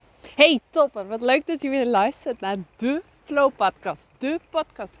Hey topper, wat leuk dat je weer luistert naar de Flow Podcast. De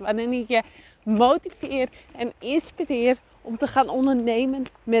podcast waarin ik je motiveer en inspireer om te gaan ondernemen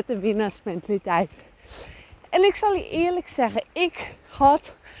met de winnaarsmentaliteit. En ik zal je eerlijk zeggen, ik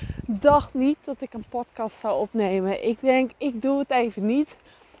dacht niet dat ik een podcast zou opnemen. Ik denk, ik doe het even niet.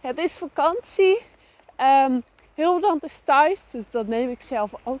 Het is vakantie. Hilbrand is thuis, dus dat neem ik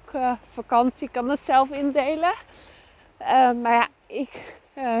zelf ook vakantie. Ik kan het zelf indelen. Maar ja, ik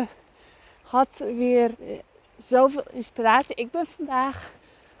had weer zoveel inspiratie. Ik ben vandaag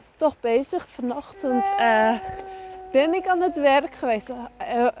toch bezig. Vanochtend ben ik aan het werk geweest.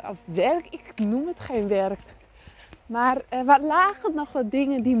 Werk, ik noem het geen werk. Maar er lagen nog wat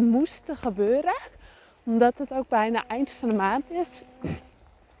dingen die moesten gebeuren. Omdat het ook bijna eind van de maand is.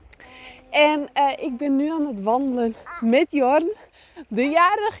 En ik ben nu aan het wandelen met Jorn, de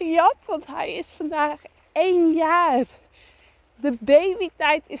jarige Jap. Want hij is vandaag 1 jaar. De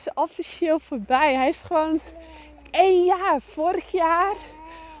babytijd is officieel voorbij. Hij is gewoon 1 jaar. Vorig jaar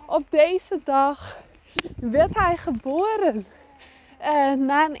op deze dag werd hij geboren.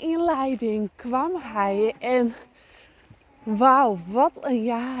 Na een inleiding kwam hij. En wauw, wat een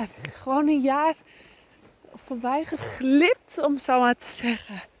jaar. Gewoon een jaar voorbij geglipt, om zo maar te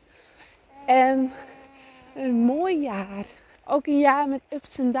zeggen. En een mooi jaar. Ook een jaar met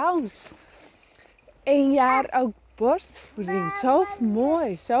ups en downs. 1 jaar ook borstvoeding. Zo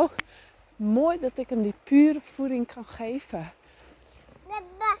mooi. Zo mooi dat ik hem die pure voeding kan geven.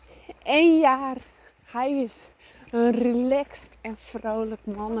 1 jaar. Hij is een relaxed en vrolijk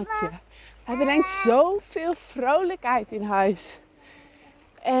mannetje. Hij brengt zoveel vrolijkheid in huis.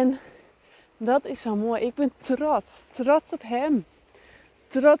 En dat is zo mooi. Ik ben trots. Trots op hem.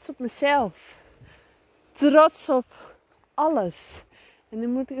 Trots op mezelf. Trots op alles. En nu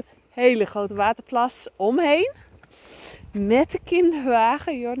moet ik een hele grote waterplas omheen. Met de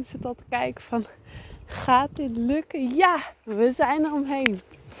kinderwagen. Jorn zit al te kijken van, gaat dit lukken? Ja, we zijn er omheen.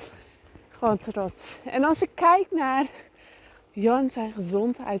 Gewoon trots. En als ik kijk naar Jorn zijn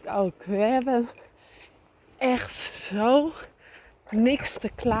gezondheid ook. We hebben echt zo niks te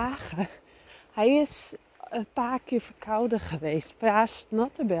klagen. Hij is een paar keer verkouden geweest. Een paar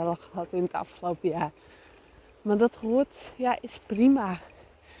snottenbellen gehad in het afgelopen jaar. Maar dat hoort, ja, is prima.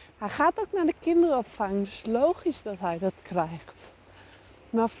 Hij gaat ook naar de kinderopvang. Dus logisch dat hij dat krijgt.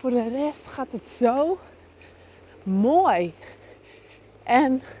 Maar voor de rest gaat het zo mooi.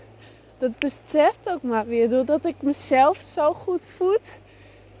 En dat betreft ook maar weer. Doordat ik mezelf zo goed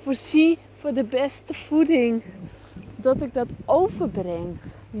voorzie voor de beste voeding. Dat ik dat overbreng.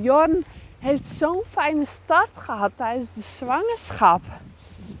 Jorn heeft zo'n fijne start gehad tijdens de zwangerschap.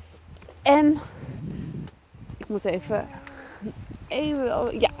 En ik moet even,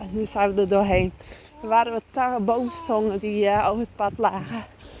 ja, nu zijn we er doorheen. Er waren wat boomstongen die over het pad lagen.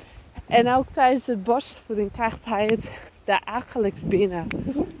 En ook tijdens de borstvoeding krijgt hij het dagelijks binnen.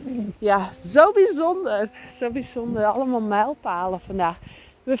 Ja, zo bijzonder. Zo bijzonder. Allemaal mijlpalen vandaag.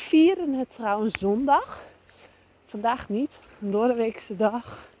 We vieren het trouwens zondag. Vandaag niet. Een doordeweekse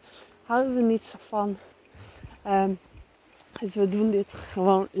dag. Houden we niet zo van. Dus we doen dit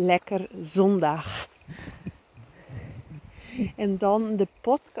gewoon lekker zondag. En dan de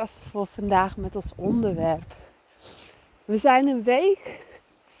podcast voor vandaag met als onderwerp. We zijn een week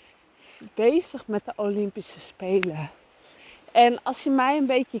bezig met de Olympische Spelen. En als je mij een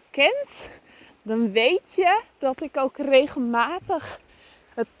beetje kent, dan weet je dat ik ook regelmatig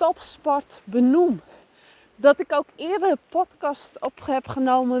het topsport benoem. Dat ik ook eerder een podcast op heb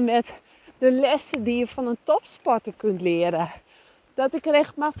genomen met de lessen die je van een topsporter kunt leren. Dat ik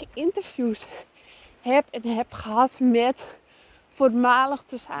regelmatig interviews heb gehad met voormalig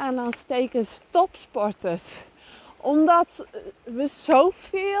tussen aanhalingstekens topsporters. Omdat we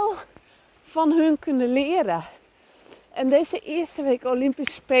zoveel van hun kunnen leren. En deze eerste week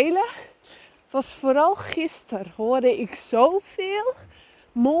Olympische Spelen was vooral gisteren. Hoorde ik zoveel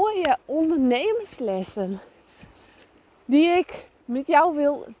mooie ondernemerslessen. Die ik met jou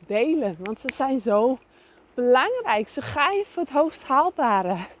wil delen. Want ze zijn zo belangrijk. Ze gaan je voor het hoogst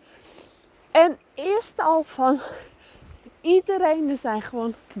haalbare. En eerst al van iedereen. Er zijn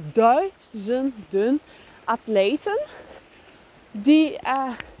gewoon duizenden atleten. Die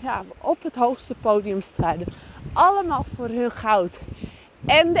op het hoogste podium strijden. Allemaal voor hun goud.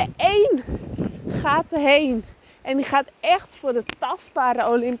 En de een gaat erheen. En die gaat echt voor de tastbare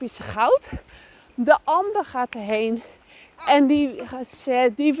Olympische goud. De ander gaat erheen. En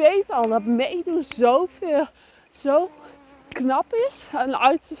die weet al dat meedoen zo knap is. Een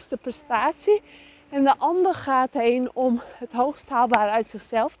uiterste prestatie. En de ander gaat heen om het hoogst haalbare uit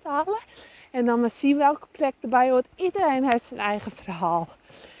zichzelf te halen. En dan maar zien welke plek erbij hoort. Iedereen heeft zijn eigen verhaal.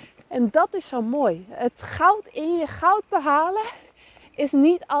 En dat is zo mooi. Het goud in je goud behalen is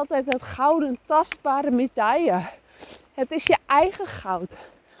niet altijd dat gouden tastbare medaille. Het is je eigen goud.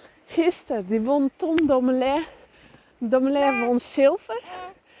 Gisteren die won Tom Dumoulin. Dumoulin won zilver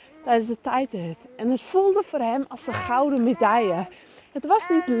tijdens de tijdrit. En het voelde voor hem als een gouden medaille. Het was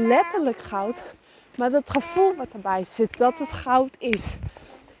niet letterlijk goud, maar het gevoel wat erbij zit, dat het goud is.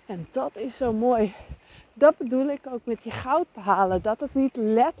 En dat is zo mooi. Dat bedoel ik ook met je goud behalen. Dat het niet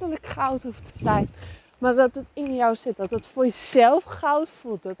letterlijk goud hoeft te zijn, maar dat het in jou zit. Dat het voor jezelf goud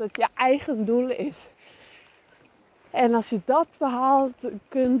voelt. Dat het je eigen doel is. En als je dat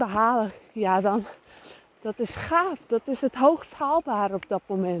kunt behalen, ja dan, dat is gaaf. Dat is het hoogst haalbare op dat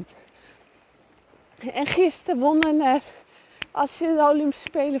moment. En gisteren wonnen er, als je de Olympische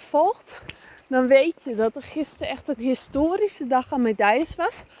Spelen volgt, dan weet je dat er gisteren echt een historische dag aan medailles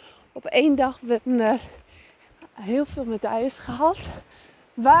was. Op één dag werden er heel veel medailles gehaald.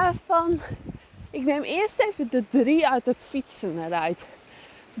 Waarvan, ik neem eerst even de 3 uit het fietsen eruit.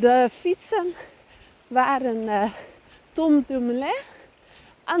 De fietsen waren Tom Dumoulin,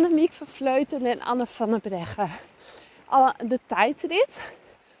 Annemiek van Vleuten en Anne van der Breggen. De tijdrit.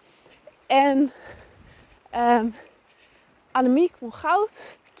 En Annemiek won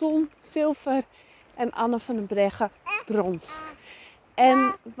goud, Tom zilver en Anne van der Breggen brons.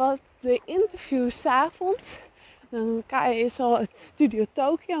 En wat de interviews 's avonds, dan is al het Studio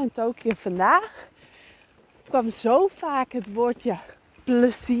Tokio en Tokio vandaag, kwam zo vaak het woordje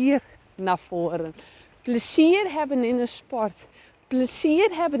plezier naar voren. Plezier hebben in een sport.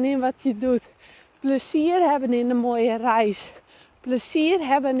 Plezier hebben in wat je doet. Plezier hebben in een mooie reis. Plezier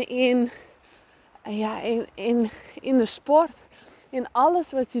hebben in de sport. In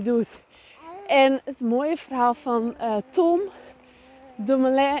alles wat je doet. En het mooie verhaal van Tom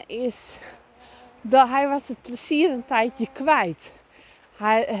Dumoulin is dat hij was het plezier een tijdje kwijt.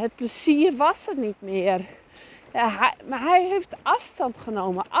 Het plezier was er niet meer. Maar hij heeft afstand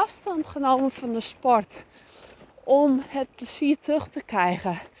genomen van de sport. Om het plezier terug te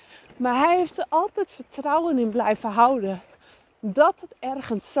krijgen. Maar hij heeft er altijd vertrouwen in blijven houden. Dat het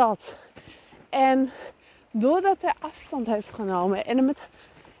ergens zat. En doordat hij afstand heeft genomen en er met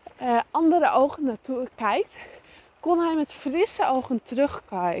andere ogen naartoe kijkt, kon hij met frisse ogen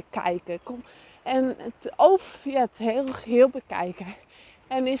terugkijken. En het heel geheel bekijken.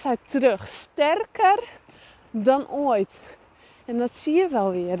 En is hij terug sterker dan ooit. En dat zie je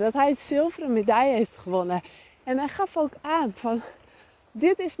wel weer. Dat hij het zilveren medaille heeft gewonnen. En hij gaf ook aan van,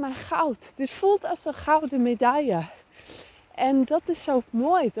 dit is mijn goud. Dit voelt als een gouden medaille. En dat is zo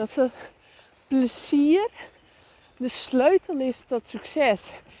mooi. Dat het plezier de sleutel is tot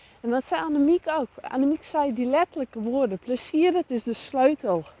succes. En dat zei Annemiek ook. Annemiek zei die letterlijke woorden. Plezier, het is de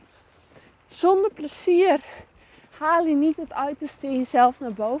sleutel. Zonder plezier haal je niet het uiterste in jezelf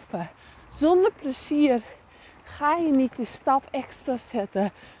naar boven. Zonder plezier ga je niet die stap extra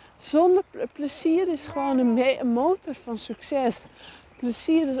zetten. Zonder plezier is gewoon een motor van succes.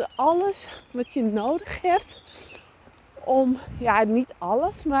 Plezier is alles wat je nodig hebt om, niet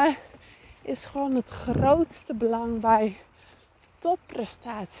alles, maar is gewoon het grootste belang bij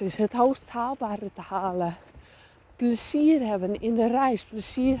topprestaties. Het hoogst haalbare te halen. Plezier hebben in de reis.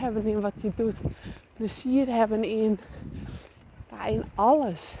 Plezier hebben in wat je doet. Plezier hebben in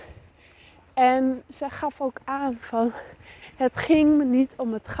alles. En zij gaf ook aan van, het ging me niet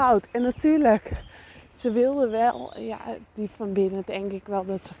om het goud. En natuurlijk, ze wilde wel, die van binnen denk ik wel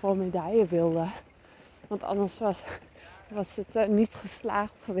dat ze voor medaille wilde. Want anders was het niet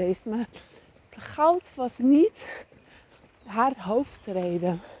geslaagd geweest. Maar goud was niet haar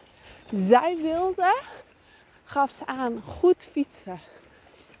hoofdreden. Zij wilde, gaf ze aan, goed fietsen.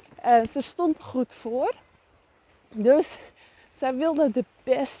 Ze stond er goed voor. Dus zij wilde de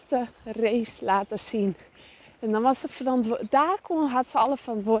beste race laten zien. En dan was ze had ze alle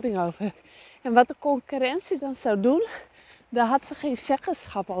verantwoording over. En wat de concurrentie dan zou doen, daar had ze geen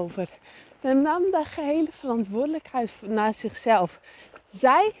zeggenschap over. Ze nam de gehele verantwoordelijkheid naar zichzelf.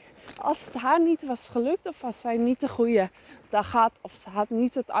 Zij, als het haar niet was gelukt of als zij niet de goede dag had of ze had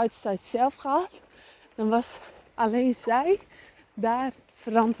niet het uitstijd zelf gehad, dan was alleen zij daar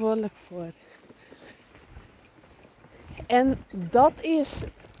verantwoordelijk voor. En dat is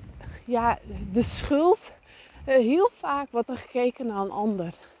de schuld. Heel vaak wordt er gekeken naar een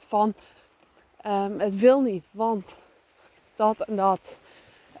ander. Van het wil niet, want dat en dat.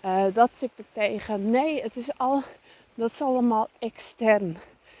 Dat zit er tegen. Nee, dat is allemaal extern.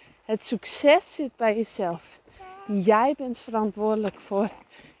 Het succes zit bij jezelf. Jij bent verantwoordelijk voor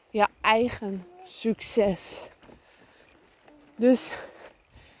je eigen succes. Dus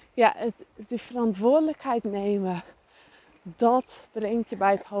de verantwoordelijkheid nemen dat brengt je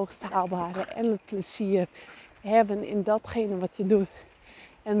bij het hoogst haalbare. En het plezier hebben in datgene wat je doet.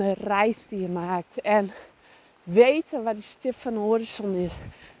 En de reis die je maakt. En weten waar die stip van de horizon is.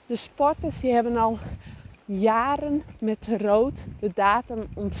 De sporters die hebben al jaren met rood de datum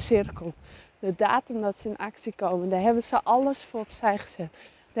omcirkeld. De datum dat ze in actie komen. Daar hebben ze alles voor opzij gezet.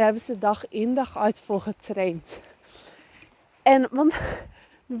 Daar hebben ze dag in dag uit voor getraind. En want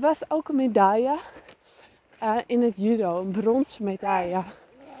er was ook een medaille in het judo. Een bronzen medaille.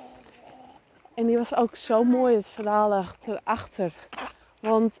 En die was ook zo mooi, het verhaal erachter.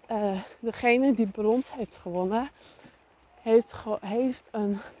 Want degene die brons heeft gewonnen, heeft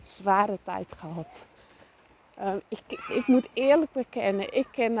een zware tijd gehad. Ik moet eerlijk bekennen, ik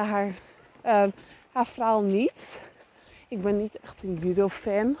kende haar verhaal niet. Ik ben niet echt een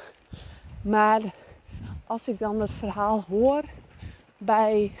judo-fan. Maar als ik dan het verhaal hoor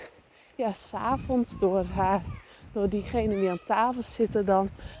bij, 's avonds door diegene die aan tafel zitten, dan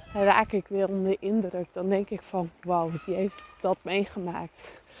raak ik weer onder de indruk. Dan denk ik van, wauw, die heeft dat meegemaakt.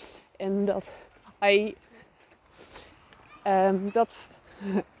 En dat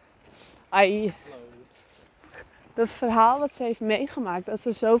verhaal wat ze heeft meegemaakt, dat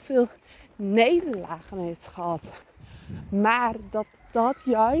ze zoveel nederlagen heeft gehad. Maar dat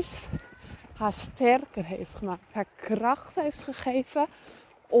juist haar sterker heeft gemaakt. Haar kracht heeft gegeven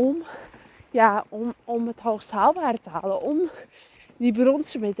om het hoogst haalbare te halen. Om die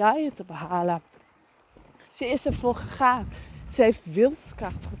bronzen medaille te behalen. Ze is ervoor gegaan. Ze heeft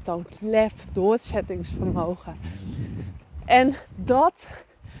wilskracht getoond. Lef, doorzettingsvermogen. En dat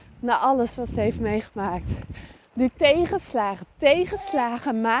na alles wat ze heeft meegemaakt. Die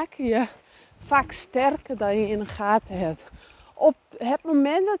tegenslagen maken je vaak sterker dan je in de gaten hebt. Op het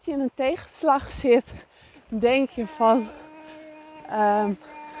moment dat je in een tegenslag zit, denk je van,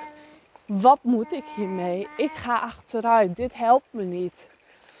 wat moet ik hiermee? Ik ga achteruit, dit helpt me niet.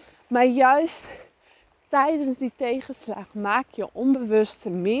 Maar juist tijdens die tegenslag maak je onbewust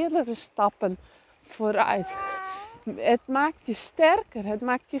meerdere stappen vooruit. Het maakt je sterker, het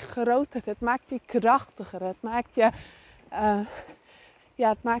maakt je groter, het maakt je krachtiger, het maakt je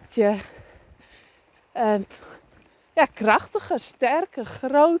krachtiger, sterker,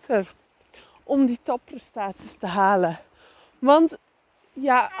 groter om die topprestaties te halen. Want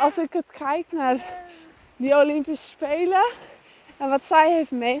als ik het kijk naar die Olympische Spelen en wat zij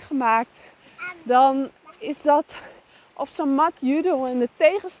heeft meegemaakt, dan is dat op zo'n mat judo en de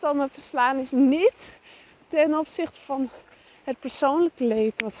tegenstander verslaan is niet ten opzichte van het persoonlijke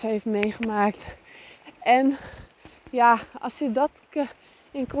leed wat ze heeft meegemaakt. En als je dat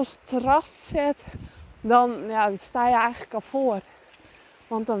in contrast zet, dan sta je eigenlijk al voor.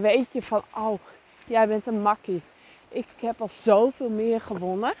 Want dan weet je van, jij bent een makkie. Ik heb al zoveel meer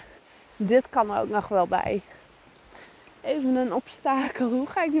gewonnen. Dit kan er ook nog wel bij. Even een obstakel. Hoe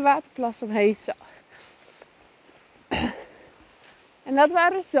ga ik die waterplas omheen? Zo. En dat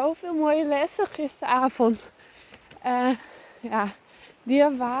waren zoveel mooie lessen gisteravond. Die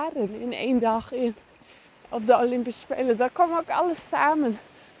er waren in 1 dag op de Olympische Spelen. Daar kwam ook alles samen.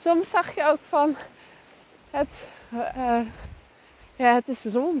 Soms zag je ook van, het is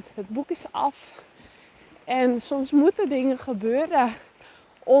rond. Het boek is af. En soms moeten dingen gebeuren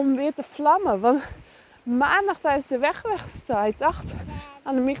om weer te vlammen. Want maandag tijdens de wegwedstrijd dacht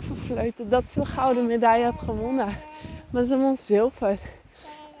Annemiek van Vleuten dat ze de gouden medaille had gewonnen. Maar ze won zilver.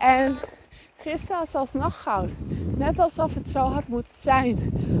 En gisteren had ze alsnog goud. Net alsof het zo had moeten zijn.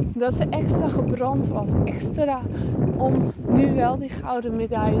 Dat ze extra gebrand was. Extra om nu wel die gouden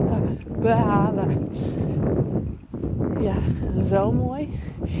medaille te behalen. Ja, zo mooi.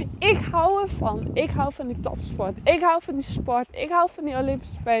 Ik hou ervan. Ik hou van die topsport. Ik hou van die sport. Ik hou van die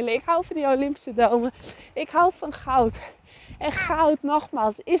Olympische Spelen. Ik hou van die Olympische domen. Ik hou van goud. En goud,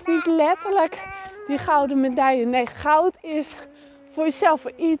 nogmaals, is niet letterlijk die gouden medaille. Nee, goud is voor jezelf.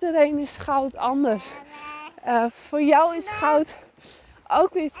 Voor iedereen is goud anders. Voor jou is goud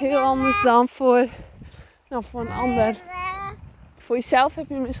ook weer iets heel anders dan voor een ander. Voor jezelf heb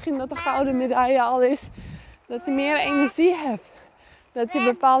je misschien dat de gouden medaille al is. Dat je meer energie hebt. Dat je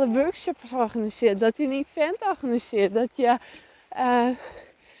bepaalde workshops organiseert. Dat je een event organiseert. Dat je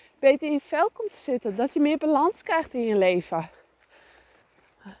beter in je vel komt te zitten. Dat je meer balans krijgt in je leven.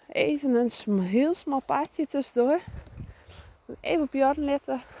 Even een heel smal paadje tussendoor. Even op Jorn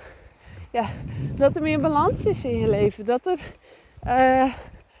letten. Ja, dat er meer balans is in je leven. Dat er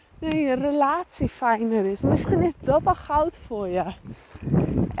je relatie fijner is. Misschien is dat al goud voor je.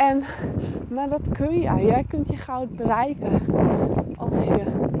 Maar dat kun je. Jij kunt je goud bereiken. Als je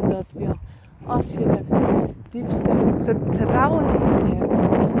dat wil. Als je de diepste vertrouwen in hebt.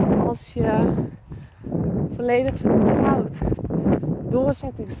 Als je volledig vertrouwd.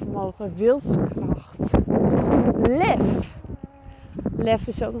 Doorzettingsvermogen, wilskracht, lef. Lef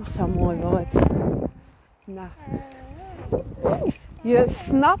is ook nog zo'n mooi woord. Nou, je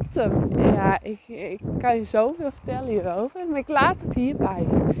snapt hem. Ja, ik kan je zoveel vertellen hierover, maar ik laat het hierbij.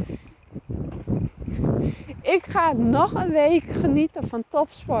 Ik ga nog een week genieten van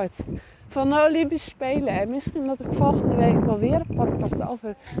topsport, van de Olympische Spelen. En misschien dat ik volgende week wel weer een podcast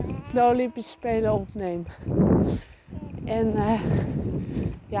over de Olympische Spelen opneem. En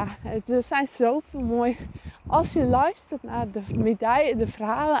er zijn zoveel mooie... Als je luistert naar de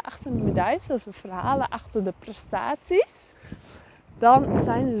verhalen achter de medailles, dus de verhalen achter de prestaties, dan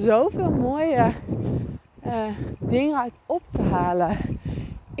zijn er zoveel mooie dingen uit op te halen.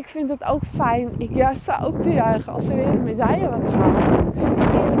 Ik vind het ook fijn. Ik sta ook te juichen als er weer een medaille wordt gehaald.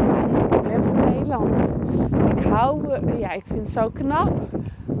 Ik ben van Nederland. Ik vind het zo knap.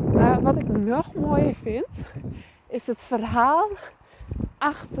 Maar wat ik nog mooier vind, is het verhaal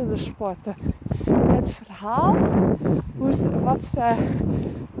achter de sporten. Het verhaal, hoe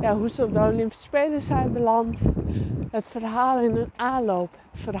ze op de Olympische Spelen zijn beland. Het verhaal in hun aanloop.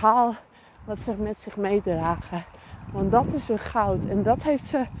 Het verhaal wat ze met zich meedragen. Want dat is hun goud. En dat heeft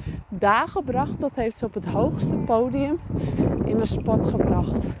ze daar gebracht. Dat heeft ze op het hoogste podium in de sport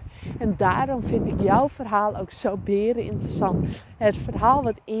gebracht. En daarom vind ik jouw verhaal ook zo beren interessant. Het verhaal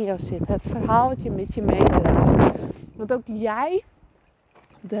wat in jou zit. Het verhaal wat je met je meedraagt. Want ook jij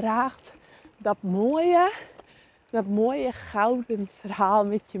draagt dat mooie gouden verhaal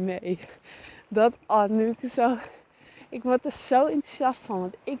met je mee. Ik word er zo enthousiast van.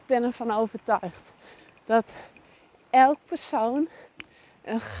 Want ik ben ervan overtuigd dat elk persoon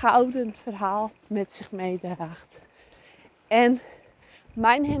een gouden verhaal met zich meedraagt. En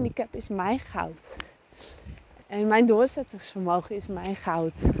mijn handicap is mijn goud. En mijn doorzettingsvermogen is mijn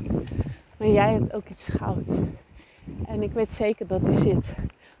goud. Maar jij hebt ook iets goud. En ik weet zeker dat hij zit.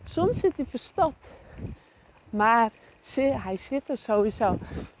 Soms zit hij verstopt. Maar hij zit er sowieso.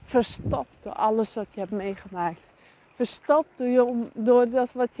 Verstopt door alles wat je hebt meegemaakt. Verstopt door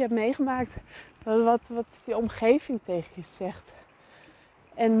dat wat je hebt meegemaakt. Wat je omgeving tegen je zegt.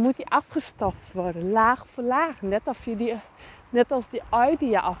 En moet die afgestoft worden. Laag voor laag. Net als die ui die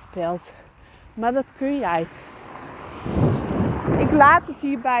je afpelt. Maar dat kun jij. Ik laat het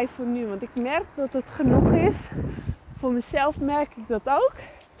hierbij voor nu. Want ik merk dat het genoeg is. Voor mezelf merk ik dat ook.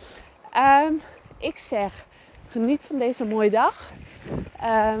 Ik zeg, geniet van deze mooie dag.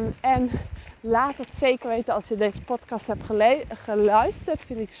 En laat het zeker weten als je deze podcast hebt geluisterd.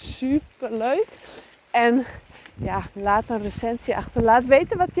 Vind ik super leuk. En ja, laat een recensie achter. Laat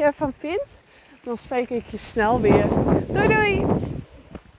weten wat je ervan vindt. Dan spreek ik je snel weer. Doei doei!